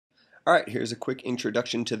Alright, here's a quick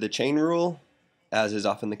introduction to the chain rule. As is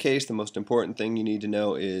often the case, the most important thing you need to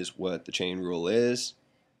know is what the chain rule is.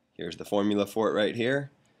 Here's the formula for it right here.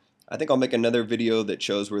 I think I'll make another video that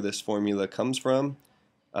shows where this formula comes from,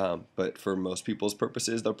 but for most people's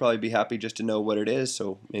purposes, they'll probably be happy just to know what it is,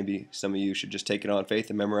 so maybe some of you should just take it on faith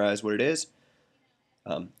and memorize what it is.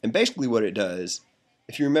 And basically what it does,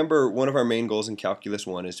 if you remember, one of our main goals in Calculus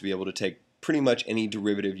 1 is to be able to take pretty much any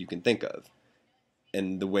derivative you can think of.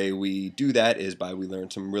 And the way we do that is we learn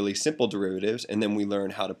some really simple derivatives, and then we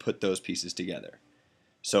learn how to put those pieces together.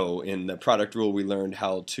 So in the product rule, we learned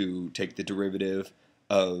how to take the derivative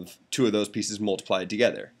of two of those pieces multiplied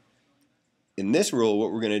together. In this rule,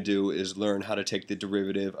 what we're going to do is learn how to take the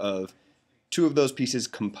derivative of two of those pieces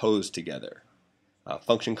composed together.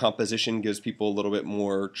 Function composition gives people a little bit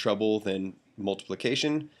more trouble than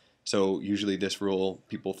multiplication, so usually this rule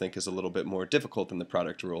people think is a little bit more difficult than the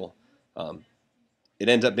product rule. It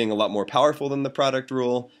ends up being a lot more powerful than the product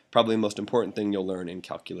rule, probably the most important thing you'll learn in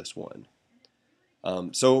Calculus 1.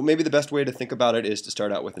 So maybe the best way to think about it is to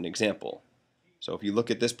start out with an example. So if you look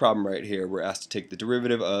at this problem right here, we're asked to take the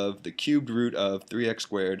derivative of the cubed root of 3x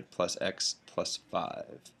squared plus x plus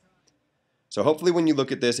 5. So hopefully when you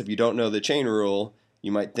look at this, if you don't know the chain rule,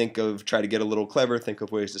 you might try to get a little clever, think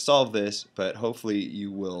of ways to solve this, but hopefully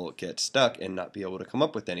you will get stuck and not be able to come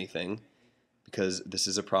up with anything, because this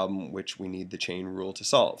is a problem which we need the chain rule to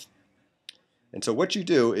solve. And so what you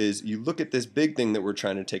do is you look at this big thing that we're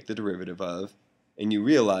trying to take the derivative of, and you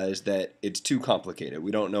realize that it's too complicated.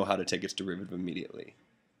 We don't know how to take its derivative immediately.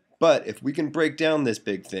 But if we can break down this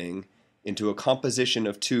big thing into a composition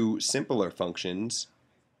of two simpler functions,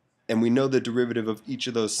 and we know the derivative of each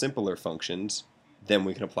of those simpler functions, then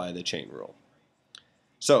we can apply the chain rule.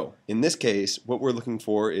 So, in this case, what we're looking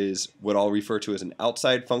for is what I'll refer to as an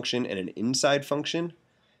outside function and an inside function.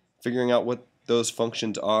 Figuring out what those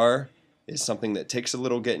functions are is something that takes a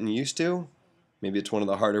little getting used to. Maybe it's one of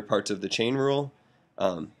the harder parts of the chain rule.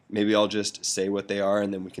 Maybe I'll just say what they are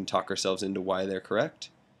and then we can talk ourselves into why they're correct.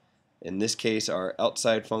 In this case, our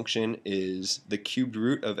outside function is the cubed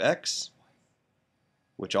root of x,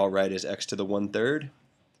 which I'll write as x to the 1/3.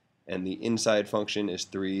 And the inside function is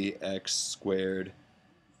 3x squared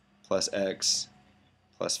plus x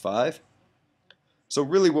plus 5. So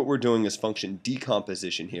really what we're doing is function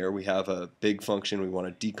decomposition here. We have a big function, we want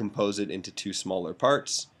to decompose it into two smaller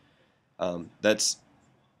parts. That's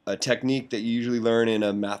a technique that you usually learn in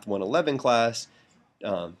a Math 111 class.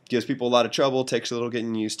 Gives people a lot of trouble, takes a little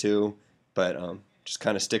getting used to, but just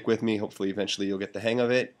kind of stick with me. Hopefully eventually you'll get the hang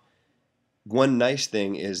of it. One nice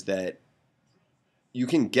thing is that you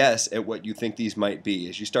can guess at what you think these might be.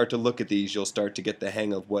 As you start to look at these, you'll start to get the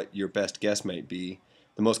hang of what your best guess might be.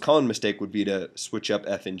 The most common mistake would be to switch up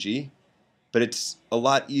f and g, but it's a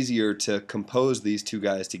lot easier to compose these two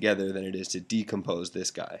guys together than it is to decompose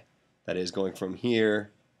this guy. That is, going from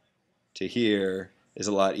here to here is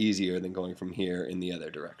a lot easier than going from here in the other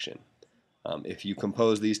direction. If you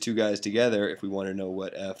compose these two guys together, if we want to know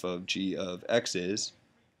what f of g of x is,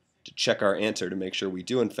 to check our answer to make sure we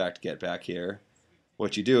do in fact get back here,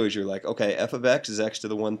 what you do is you're like, okay, f of x is x to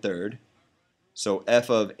the 1/3. So f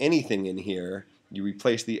of anything in here, you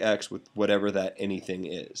replace the x with whatever that anything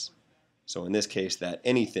is. So in this case, that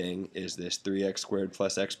anything is this 3x squared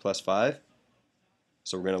plus x plus 5.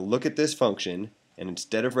 So we're going to look at this function, and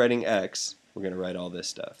instead of writing x, we're going to write all this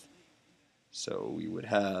stuff. So we would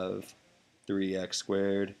have 3x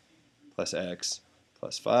squared plus x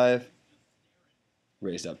plus 5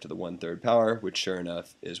 raised up to the 1/3 power, which sure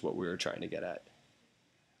enough is what we were trying to get at.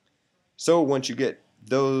 So once you get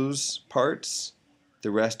those parts,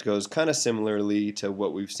 the rest goes kind of similarly to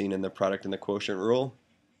what we've seen in the product and the quotient rule.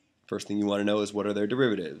 First thing you want to know is what are their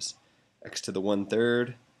derivatives. X to the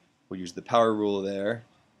 1/3, we'll use the power rule there,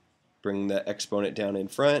 bring the exponent down in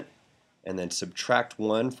front, and then subtract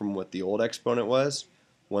 1 from what the old exponent was.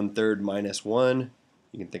 1/3 minus 1,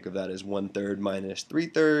 you can think of that as 1/3 minus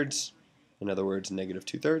 3/3, in other words, negative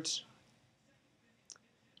 2/3.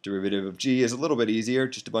 Derivative of g is a little bit easier,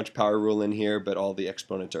 just a bunch of power rule in here, but all the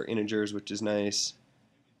exponents are integers, which is nice.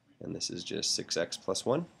 And this is just 6x plus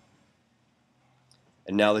 1.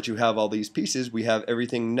 And now that you have all these pieces, we have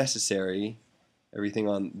everything necessary, everything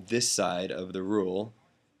on this side of the rule,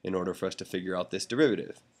 in order for us to figure out this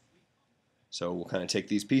derivative. So we'll kind of take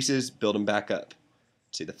these pieces, build them back up.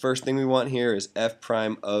 See, the first thing we want here is f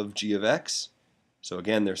prime of g of x. So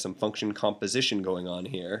again, there's some function composition going on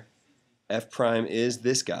here. F prime is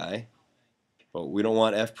this guy, but we don't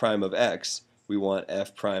want f prime of x, we want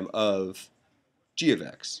f prime of g of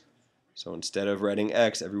x. So instead of writing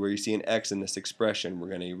x, everywhere you see an x in this expression, we're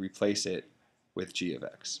going to replace it with g of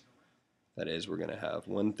x. That is, we're going to have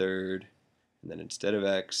 1/3, and then instead of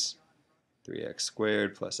x, 3x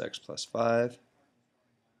squared plus x plus 5,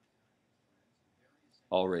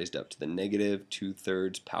 all raised up to the negative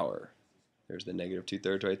 2/3 power. There's the negative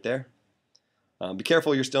 2/3 right there. Be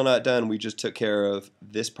careful, you're still not done. We just took care of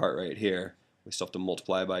this part right here. We still have to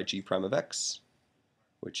multiply by g prime of x,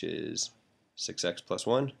 which is 6x plus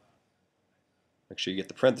 1. Make sure you get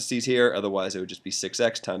the parentheses here, otherwise it would just be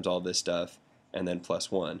 6x times all this stuff and then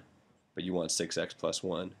plus 1. But you want 6x plus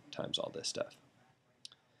 1 times all this stuff.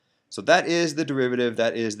 So that is the derivative,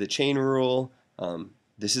 that is the chain rule.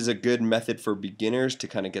 This is a good method for beginners to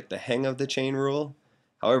kind of get the hang of the chain rule.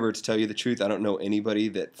 However, to tell you the truth, I don't know anybody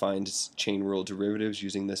that finds chain rule derivatives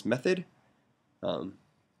using this method.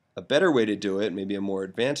 A better way to do it, maybe a more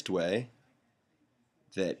advanced way,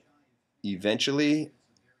 that eventually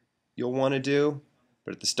you'll want to do,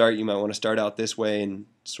 but at the start you might want to start out this way and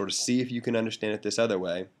sort of see if you can understand it this other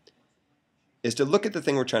way, is to look at the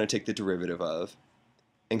thing we're trying to take the derivative of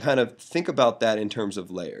and kind of think about that in terms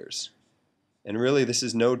of layers. And really this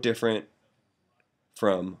is no different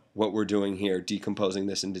from what we're doing here, decomposing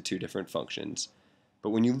this into two different functions.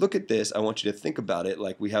 But when you look at this, I want you to think about it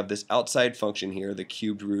like we have this outside function here, the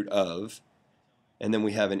cubed root of, and then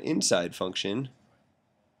we have an inside function.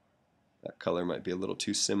 That color might be a little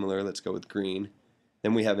too similar. Let's go with green.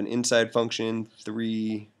 Then we have an inside function,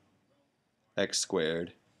 3x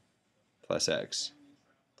squared plus x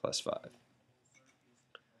plus 5.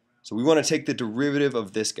 So we want to take the derivative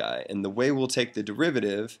of this guy, and the way we'll take the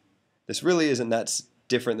derivative, this really isn't that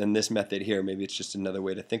different than this method here. Maybe it's just another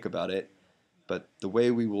way to think about it. But the way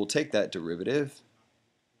we will take that derivative,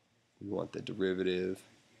 we want the derivative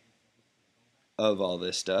of all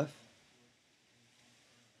this stuff,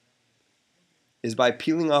 is by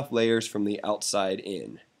peeling off layers from the outside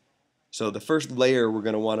in. So the first layer we're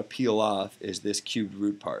going to want to peel off is this cubed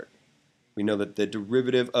root part. We know that the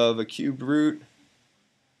derivative of a cubed root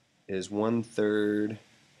is 1/3,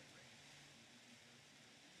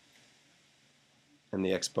 and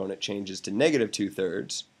the exponent changes to negative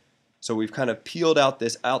 2/3. So we've kind of peeled out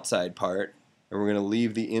this outside part, and we're going to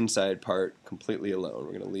leave the inside part completely alone.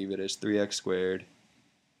 We're going to leave it as 3x squared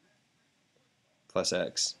plus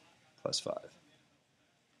x plus 5.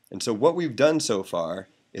 And so what we've done so far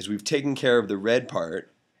is we've taken care of the red part,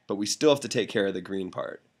 but we still have to take care of the green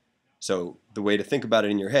part. So the way to think about it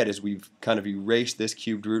in your head is we've kind of erased this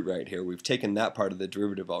cubed root right here. We've taken that part of the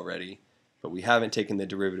derivative already, but we haven't taken the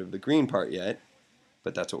derivative of the green part yet.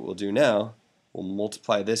 But that's what we'll do now. We'll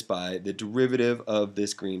multiply this by the derivative of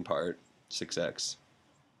this green part, 6x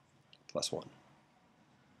plus 1.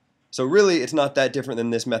 So really it's not that different than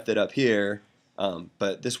this method up here,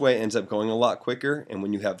 but this way ends up going a lot quicker, and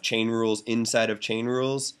when you have chain rules inside of chain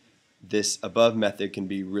rules, this above method can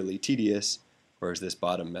be really tedious, whereas this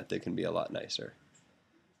bottom method can be a lot nicer.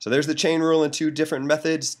 So there's the chain rule in two different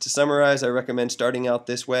methods. To summarize, I recommend starting out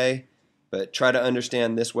this way, but try to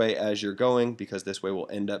understand this way as you're going, because this way will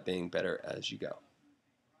end up being better as you go.